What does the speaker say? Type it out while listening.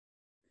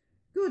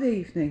Good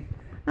evening.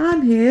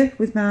 I'm here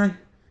with my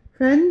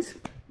friend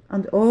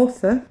and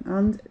author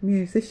and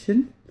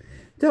musician,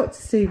 Dr.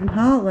 Stephen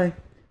Hartley.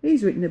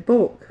 He's written a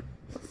book.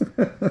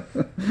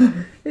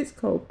 It's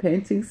called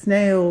Painting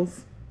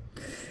Snails.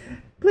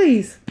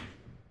 Please,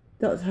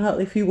 Dr.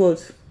 Hartley, if you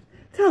would,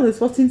 tell us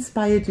what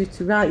inspired you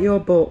to write your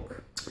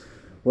book.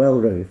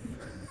 Well, Ruth,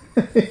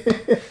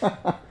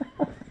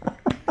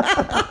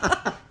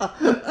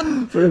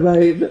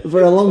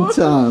 for a long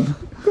time,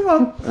 Come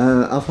on.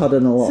 I've had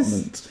an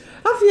allotment.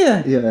 Have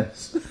you?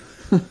 Yes.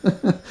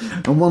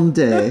 And one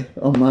day,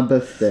 on my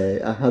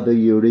birthday, I had a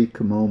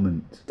eureka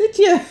moment. Did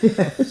you?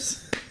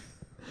 Yes.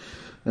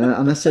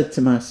 And I said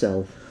to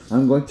myself,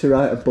 I'm going to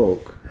write a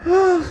book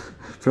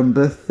from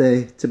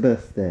birthday to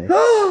birthday,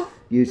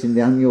 using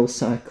the annual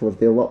cycle of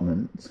the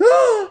allotment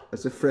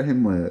as a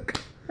framework.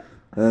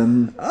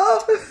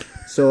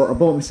 So I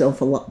bought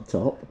myself a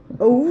laptop.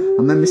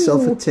 I made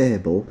myself a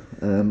table,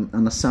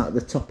 and I sat at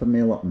the top of my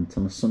allotment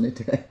on a sunny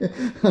day,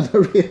 and I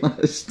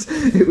realised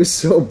it was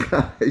so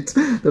bright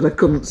that I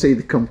couldn't see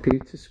the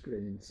computer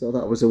screen, so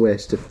that was a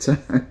waste of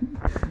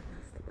time.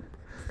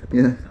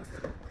 Yeah.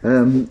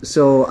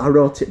 So I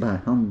wrote it by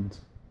hand,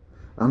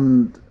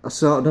 and I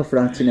started off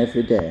writing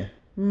every day.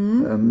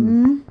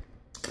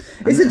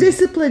 It's a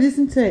discipline,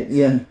 isn't it?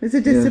 Yeah. It's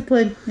a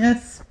discipline,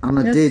 yes. And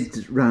I yes.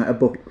 did write a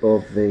book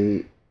over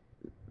the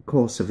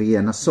course of a year,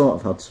 and I sort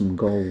of had some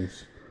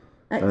goals.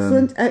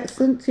 Excellent,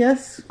 excellent,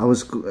 yes. I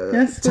was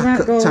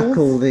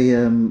tackle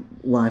the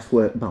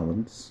life-work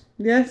balance.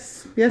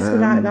 Yes, yes, we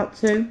like that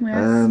too.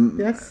 Yes,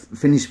 yes.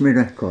 Finish my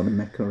record and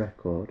make a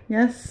record.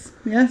 Yes,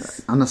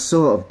 yes. And I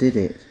sort of did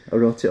it. I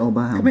wrote it all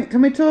by hand.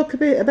 Can we talk a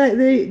bit about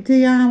the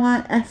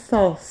DIY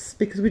ethos?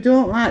 Because we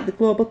don't like the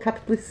global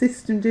capitalist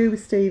system, do we,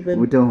 Stephen?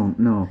 We don't,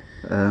 no.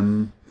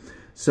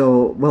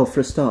 So, well,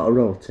 for a start, I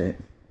wrote it.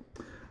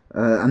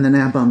 And then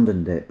I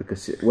abandoned it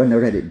because when I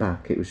read it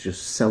back, it was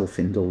just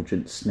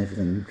self-indulgent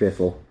snivelling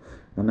drivel.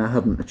 And I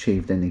hadn't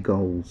achieved any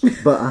goals,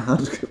 but I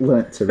had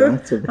learnt to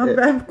write a bit.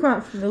 I'm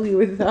quite familiar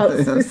with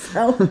that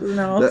myself as an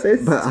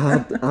artist. But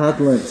I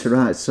had learnt to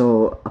write,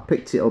 so I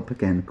picked it up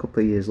again a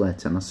couple of years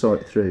later and I saw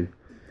it through.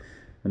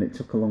 And it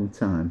took a long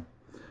time.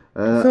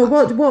 So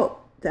what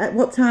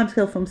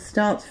timescale from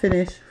start to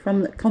finish,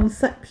 from the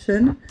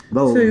conception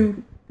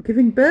to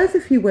giving birth,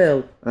 if you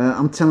will?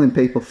 I'm telling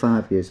people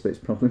 5 years, but it's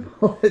probably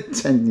more like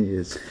 10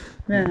 years.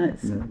 Right.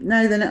 Yeah.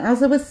 Now then,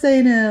 as I was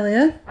saying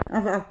earlier,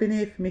 I've been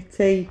here for my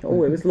tea.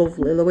 Oh, it was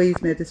lovely. Louise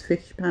made us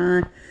fish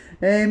pie.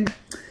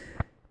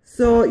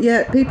 So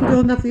yeah, people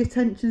don't have the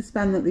attention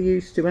span that they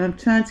used to. And I'm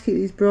trying to keep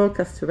these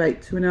broadcasts to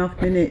about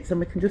 2.5 minutes, and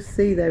we can just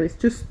see there it's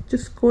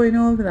just going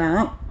over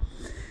that.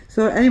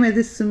 So anyway,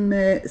 there's some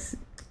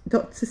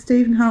Dr.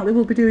 Stephen Hartley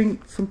will be doing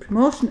some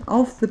promotion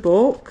of the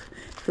book.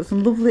 Got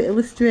some lovely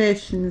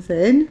illustrations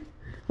in.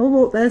 Oh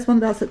look, there's one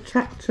that's a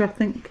tractor, I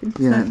think.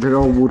 Yeah, they're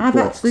all wood I've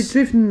blocks. actually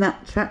driven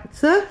that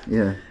tractor.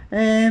 Yeah.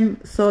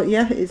 So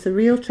yeah, it's a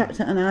real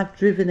tractor and I've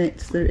driven it.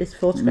 There is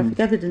photographic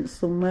evidence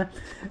somewhere.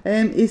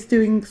 He's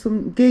doing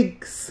some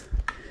gigs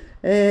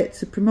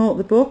to promote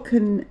the book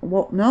and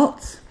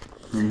whatnot.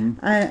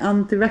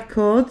 And the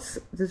records,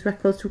 there's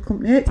records to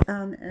accompany it,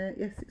 and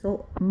yes, it's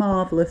all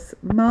marvellous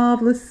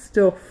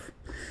stuff.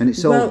 And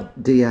it's all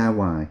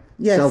DIY,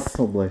 yes,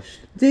 self-published.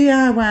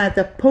 DIY,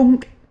 the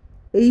punk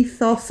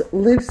ethos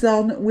lives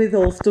on with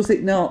us, does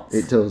it not?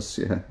 It does,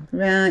 yeah.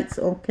 Right,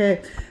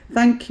 okay.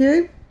 Thank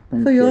you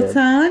for your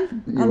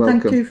time. You're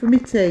welcome. Thank you for me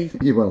tea.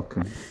 You're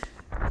welcome.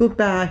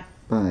 Goodbye.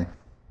 Bye.